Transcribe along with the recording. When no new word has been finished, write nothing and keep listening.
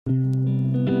I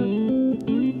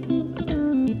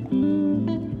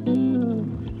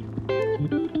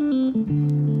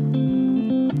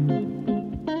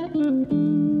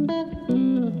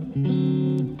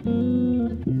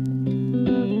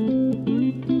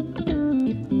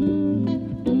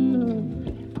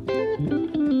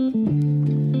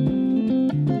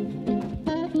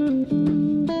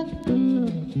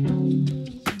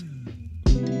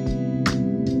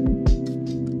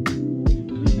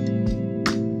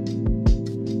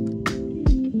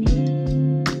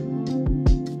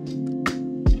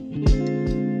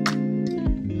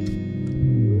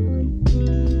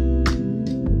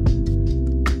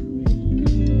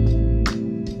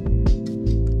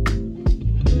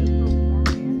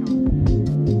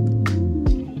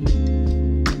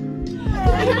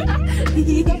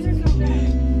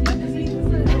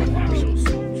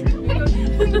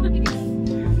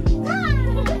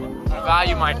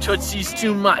value my Tootsies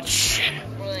too much.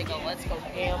 We're like, oh, let's go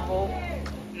gamble.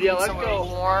 Yeah, let's go.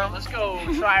 Warm. Let's go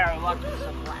try our luck with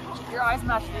some blackjack. Your eyes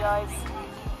match the eyes.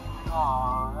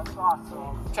 Aw, that's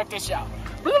awesome. Check this out.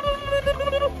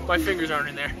 My fingers aren't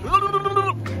in there. Where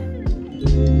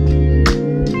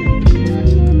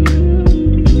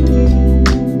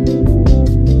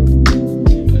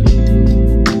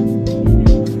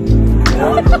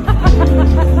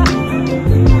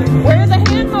are the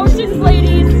hand motions,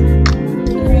 ladies?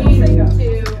 3,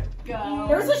 2, go.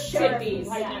 There's a sheriff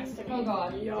right next to me. Oh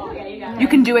god. Okay, you got it. You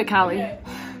can do it, Callie.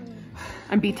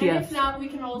 I'm BTS. And if not, we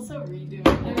can also redo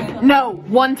it. No,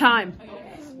 one time.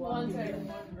 Okay, 1,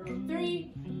 2,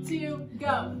 3, 2,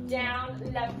 go. Down,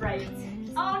 left, right.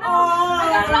 Oh no! Oh,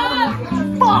 I got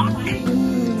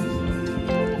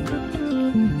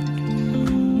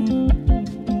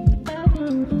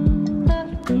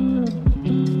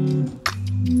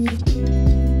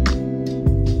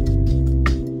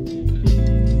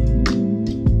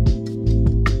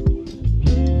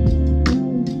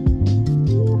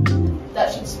That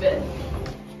should spin.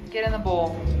 Get in the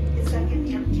bowl. This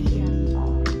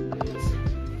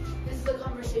is the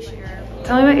conversation here.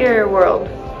 Tell me about your world.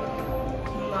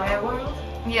 My world?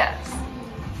 Yes.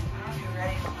 Are you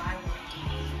ready for my world?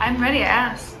 I'm ready, I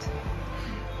asked.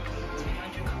 It's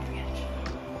beyond your comprehension.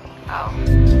 Oh.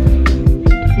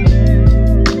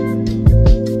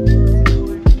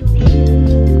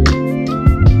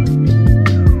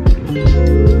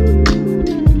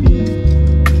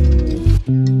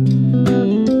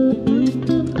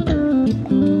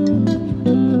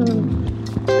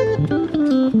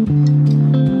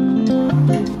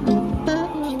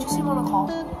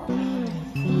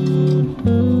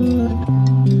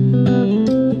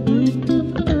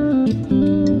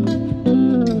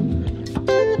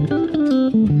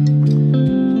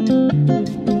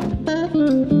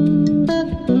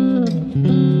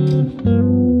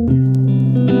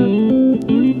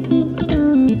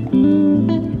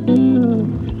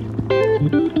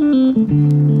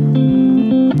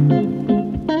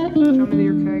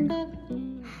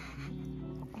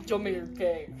 Show me your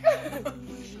cake.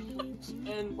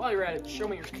 And while you're at it, show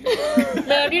me your cake.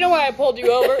 Man, you know why I pulled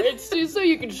you over? It's so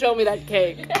you can show me that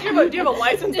cake. Do you have a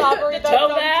license to operate that Tow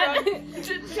dump that? truck?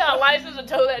 You got a license to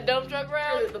tow that dump truck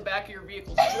around? The back of your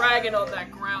vehicle's dragging on that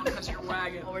ground because you're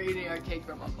wagging. We're eating our cake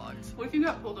from a box. What if you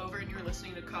got pulled over and you were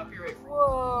listening to copyright?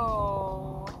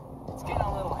 Whoa. It's getting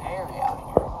a little hairy out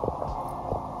here.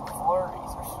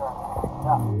 Flurries are starting to act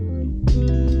up.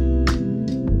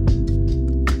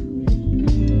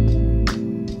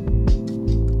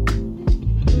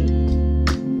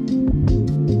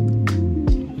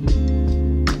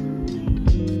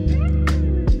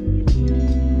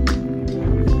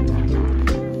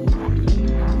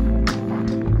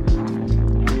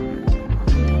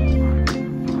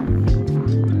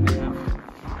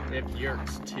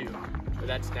 Too, but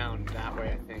that's down that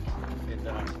way, I think, and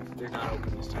they're not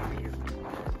open this time of year.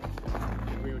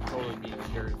 And we would totally be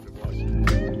here if it was.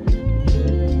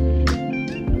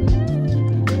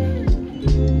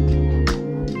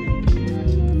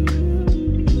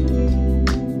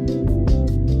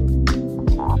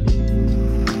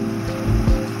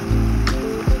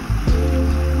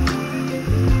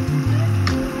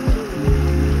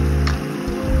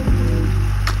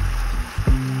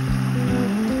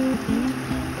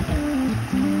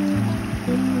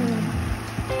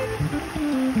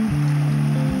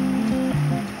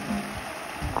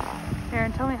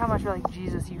 Aaron, tell me how much like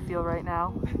Jesus you feel right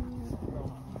now.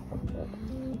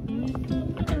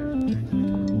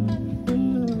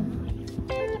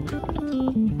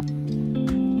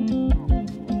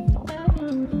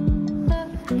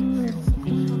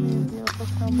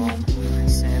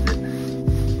 Sand it.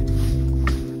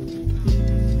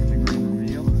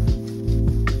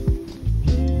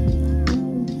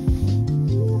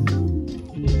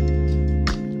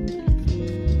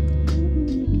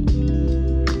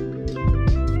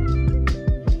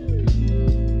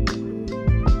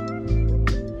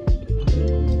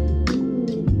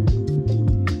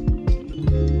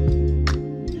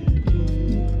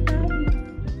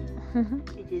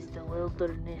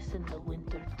 wilderness in the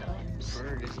winter times. The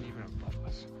bird isn't even above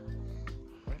us.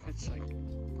 What if it's like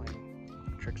playing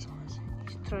tricks on us?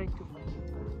 He's trying to find a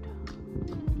bird.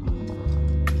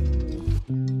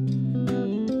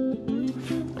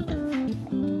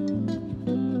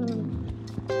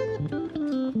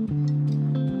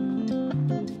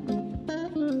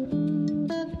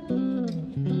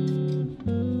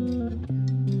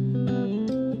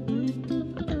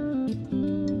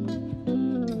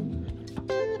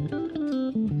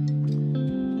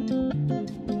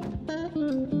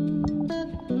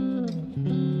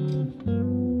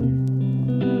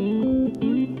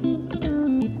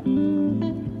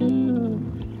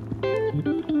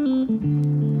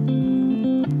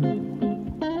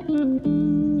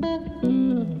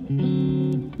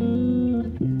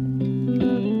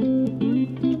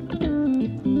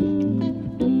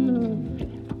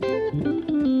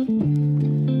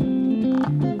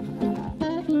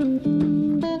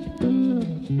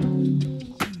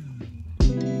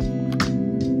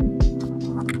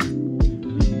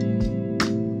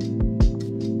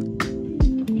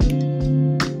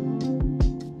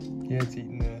 Yeah, it's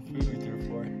eating the food we threw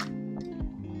for it.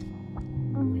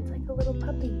 Oh, it's like a little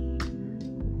puppy.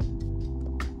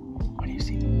 What do you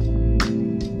see?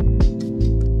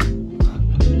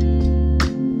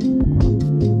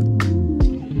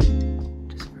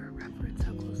 Just for a reference,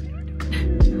 how close they are to it.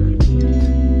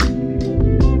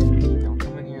 Don't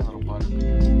come in here, little bud.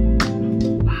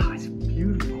 Wow, it's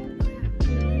beautiful.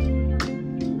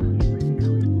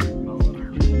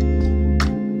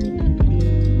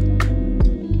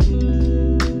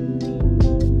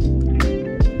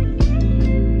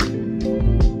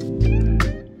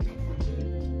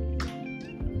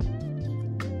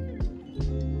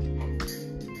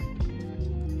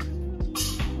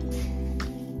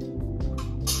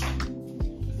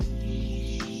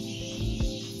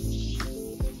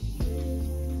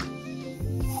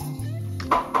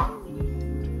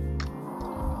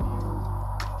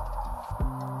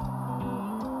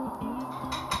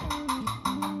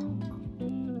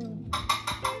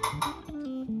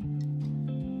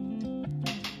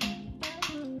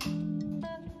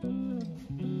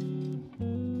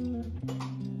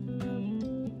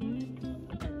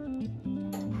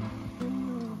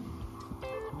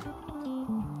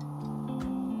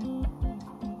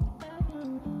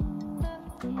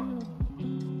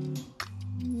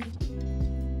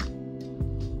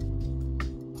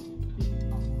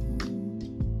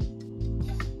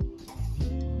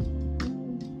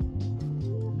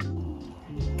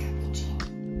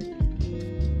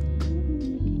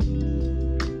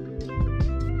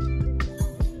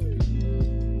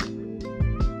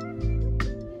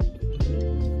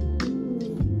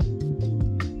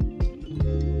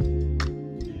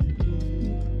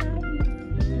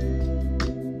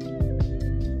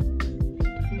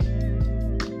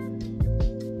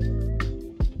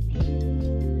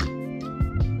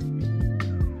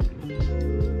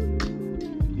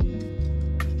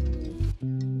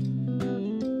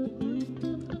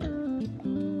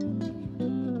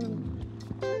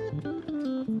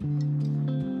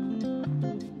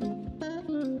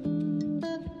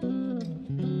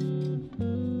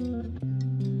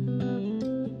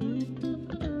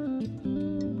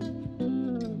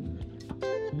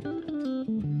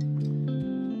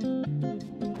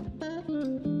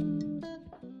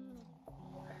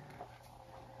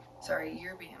 Sorry,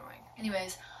 you're being annoying.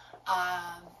 Anyways,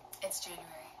 it's January.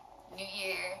 New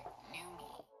year, new me.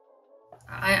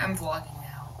 I'm vlogging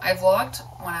now. I vlogged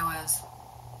when I was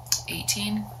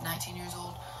 18, 19 years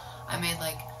old. I made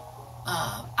like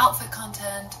outfit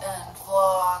content and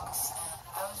vlogs,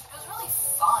 and it was really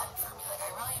fun for me. Like I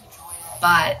really enjoyed it.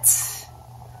 But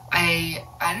I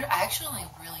actually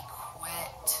really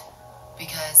quit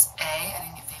because A, I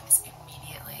didn't get famous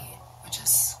immediately, which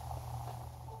is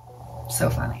so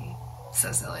funny,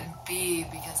 so silly. And B,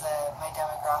 because my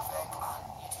demographic on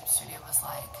YouTube Studio was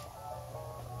like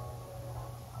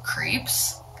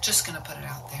creeps. Just gonna put it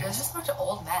out there. It was just a bunch of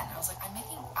old men. I was like, I'm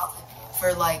making outfit videos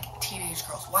for like teenage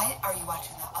girls. Why are you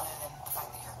watching that other than the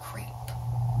fact that you're a creep?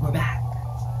 We're back.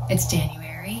 It's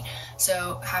January.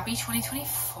 So happy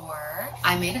 2024.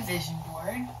 I made a vision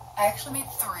board. I actually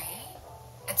made 3.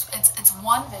 It's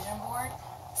one vision board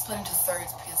split into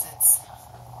thirds because it's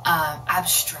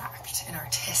abstract and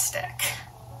artistic.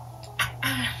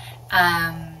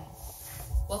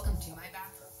 Welcome to my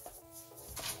bathroom.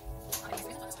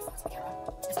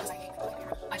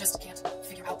 I just can't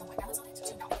figure out the white balance on it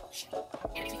to not shit.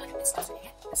 And it makes me feel like it's not doing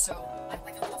it. So I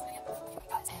like the way it,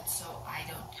 and so I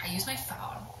use my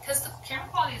phone because the camera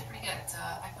quality is pretty good. It's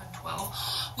iPhone 12,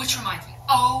 which reminds me,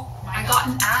 I got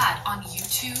an ad on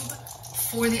YouTube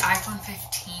for the iPhone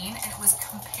 15, and it was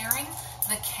comparing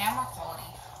the camera quality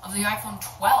of the iPhone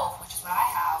 12, which is what I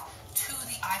have, to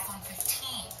the iPhone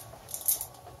 15.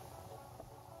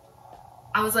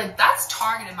 I was like, that's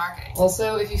targeted marketing.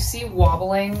 Also, if you see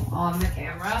wobbling on the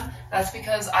camera, that's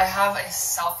because I have a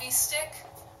selfie stick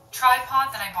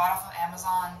tripod that I bought off of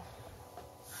Amazon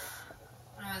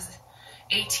when I was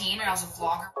 18 and I was a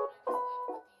vlogger.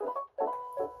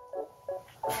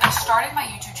 I started my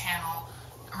YouTube channel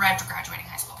right after graduating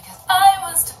high school because I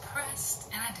was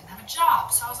depressed and I didn't have a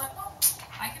job. So I was like, well,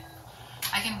 I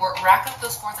can rack up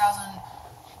those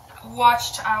 4,000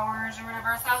 watch hours or whatever,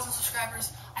 1,000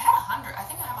 subscribers. I had 100. I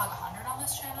think I have like 100 on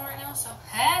this channel right now. So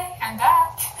hey, I'm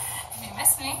back. If you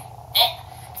miss me,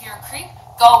 if you're a creep,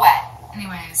 go away.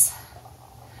 Anyways,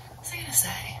 what was I gonna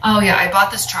say? Oh yeah, I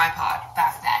bought this tripod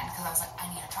back then because I was like, I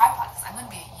need a tripod because I'm gonna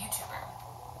be a YouTuber.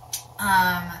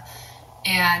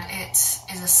 And it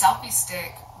is a selfie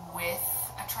stick with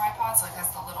a tripod, so it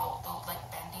has the like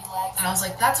bendy legs. And I was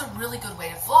like, that's a really good way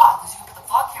to vlog because you can put the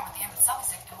vlog camera at the end of the selfie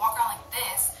stick and walk around like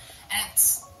this, and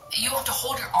you have to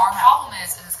hold your arm out. The problem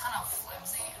is it's kind of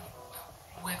flimsy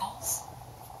and wiggles.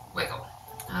 Wiggle.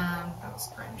 That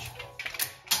was cringe.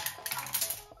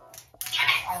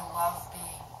 I love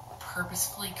being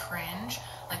purposefully cringe.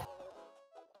 Like,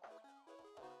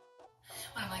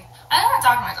 when I'm like, I don't want to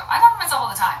talk to myself. I talk to myself all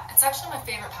the time. It's actually my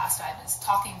favorite pastime is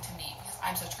talking to me because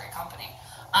I'm such great company.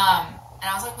 And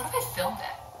I was like, what if I filmed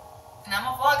it? And I'm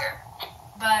a vlogger.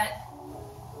 But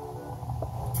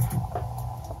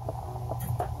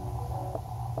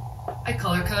I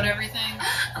color code everything.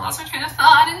 I lost my train of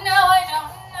thought and no, I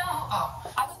don't know. Oh.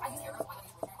 I use hair growth.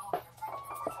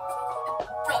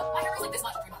 Bro, my hair grows like this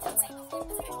much in 3 months. It's insane.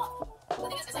 The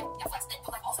thing is like, yeah, flex it,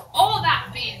 but like also. All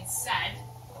that being said,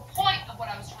 the point of what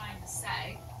I was trying to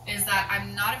say is that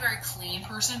I'm not a very clean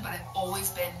person, but I've always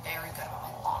been very good about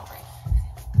my laundry.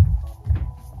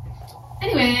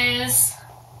 Anyways,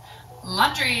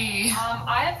 laundry.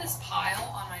 I have this pile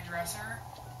on my dresser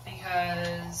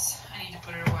because I need to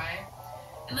put it away.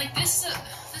 And like this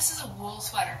is a wool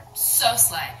sweater. So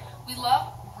slay. We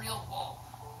love real wool.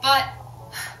 But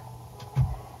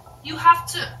you have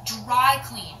to dry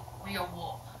clean real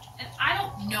wool. And I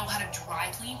don't know how to dry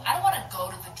clean. I don't want to go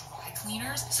to the dry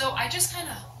cleaners. So I just kind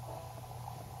of,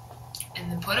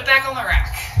 and then put it back on the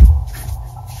rack.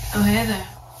 Oh, hey there.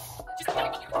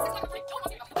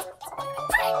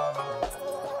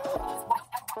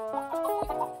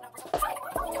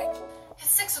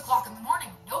 It's 6 o'clock in the morning.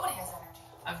 Nobody has energy.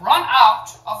 I've run out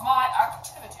of my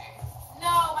activity.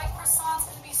 No, my croissant's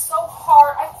gonna be so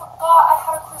hard. I forgot I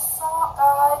had a croissant,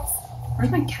 guys.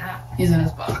 Where's my cat? He's in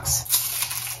his box.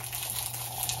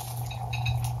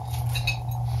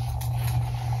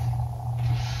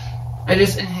 I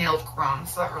just inhaled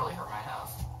crumbs. That really hurt my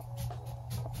nose.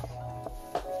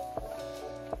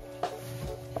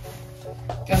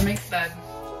 Gotta make the bed.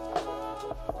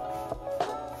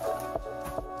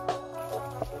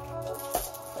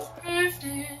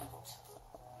 Perfect.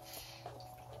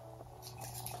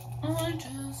 I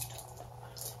just.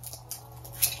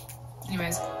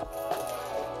 Anyways.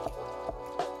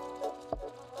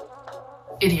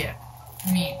 Idiot.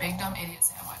 Me, big dumb idiot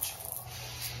sandwich.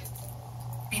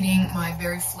 Eating my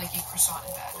very flaky croissant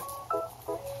in bed.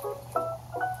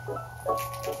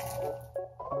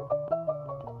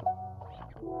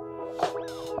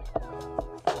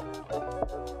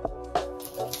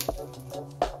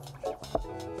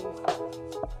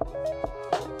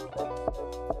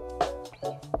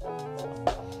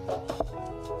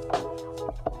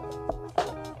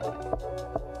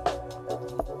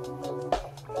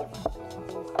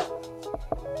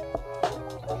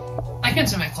 I can't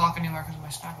set my clock anymore because of my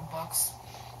stack of books.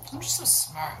 I'm just so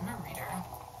smart. I'm a reader.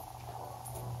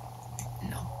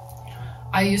 No.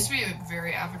 I used to be a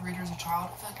very avid reader as a child.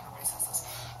 I feel like everybody says this.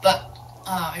 But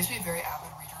I used to be a very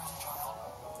avid reader as a child.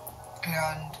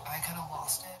 And I kind of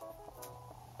lost it.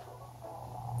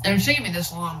 And it's taking me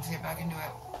this long to get back into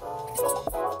it.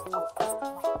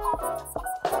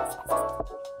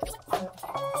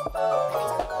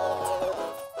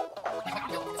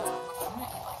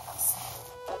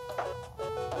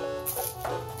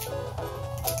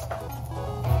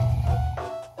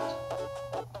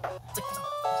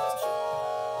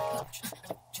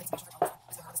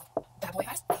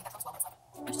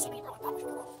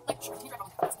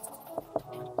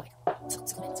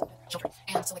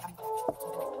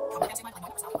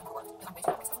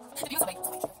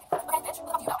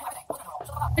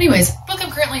 Anyways, book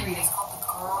I'm currently reading.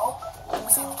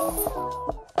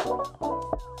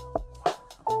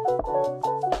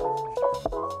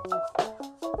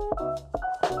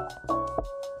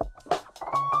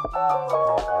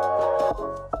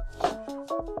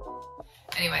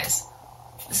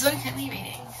 is what I'm currently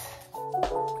reading.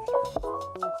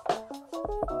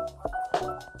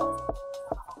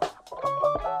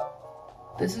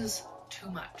 This is too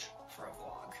much for a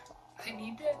vlog. I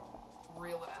need to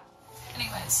reel it out.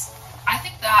 Anyways, I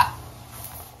think that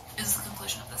is the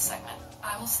conclusion of this segment.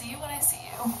 I will see you when I see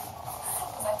you.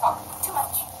 Because I talk too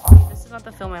much. This is not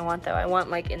the film I want though. I want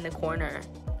like in the corner.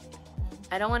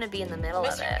 I don't want to be in the middle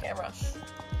of it. Camera.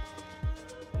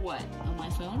 What? On my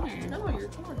phone or? No, your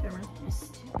camera.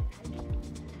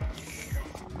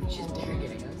 She's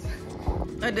interrogating us.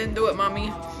 I didn't do it,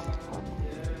 mommy.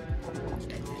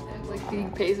 Like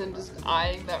being patient, just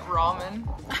eyeing that ramen.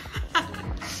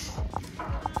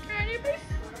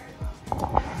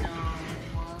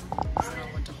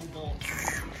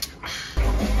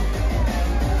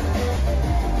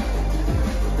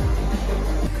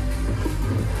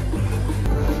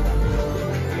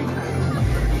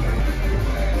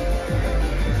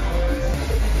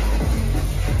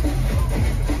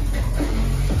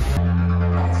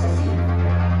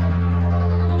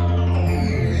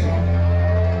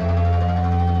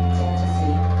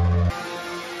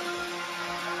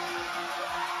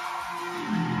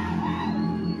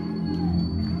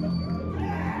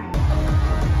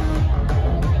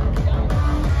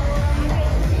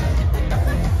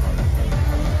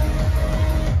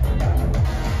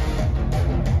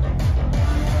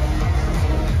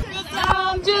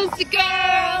 Just a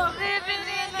girl living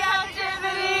in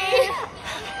captivity.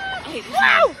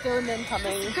 Woo! Film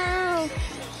incoming. Girl.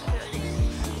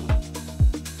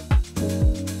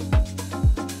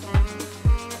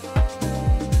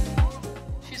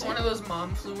 She's one of those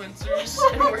mom-fluencers,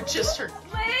 and we're just her.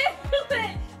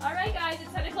 All right, guys,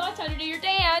 it's 10 o'clock. Time to do your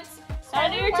dance.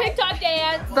 Time to do your TikTok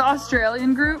dance. The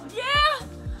Australian group? Yeah.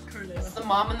 It's the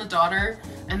mom and the daughter,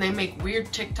 and they make weird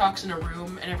TikToks in a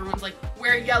room, and everyone's like,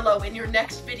 wear yellow in your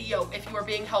next video if you are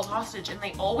being held hostage, and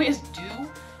they always do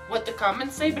what the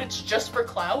comments say, but it's just for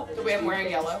clout, the way I'm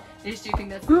wearing yellow. Do you think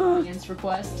that's the audience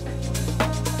request?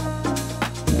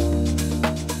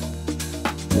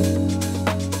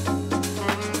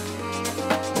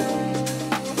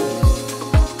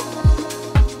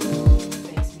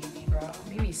 Face Mimi, bro.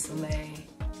 Mimi slay.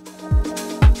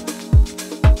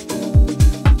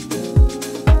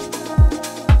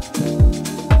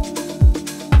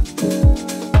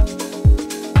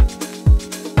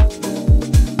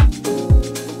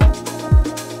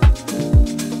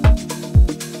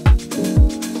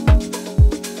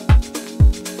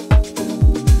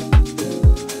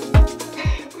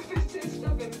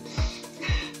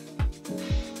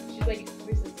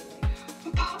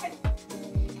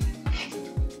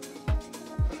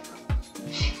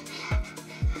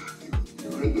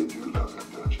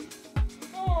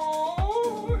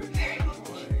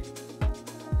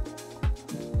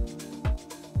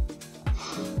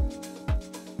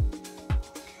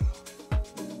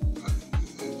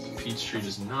 Peachtree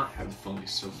does not have funny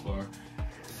so far.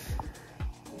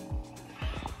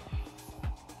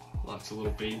 Lots of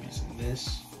little babies in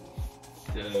this.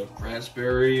 The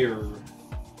raspberry or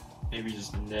maybe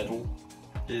just nettle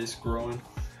is growing.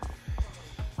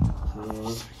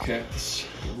 Cactus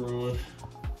growing.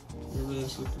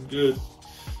 Everything's looking good.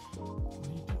 You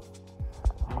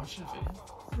watching a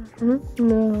video?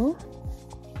 No.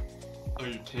 Oh,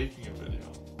 you're taking a video.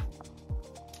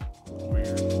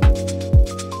 Weird.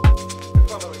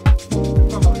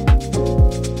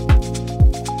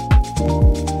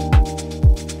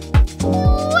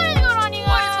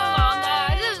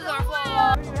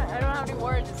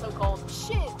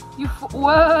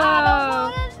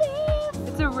 Whoa!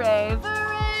 It's a rave.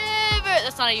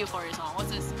 That's not a Euphoria song.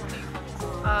 What's this?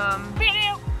 Um.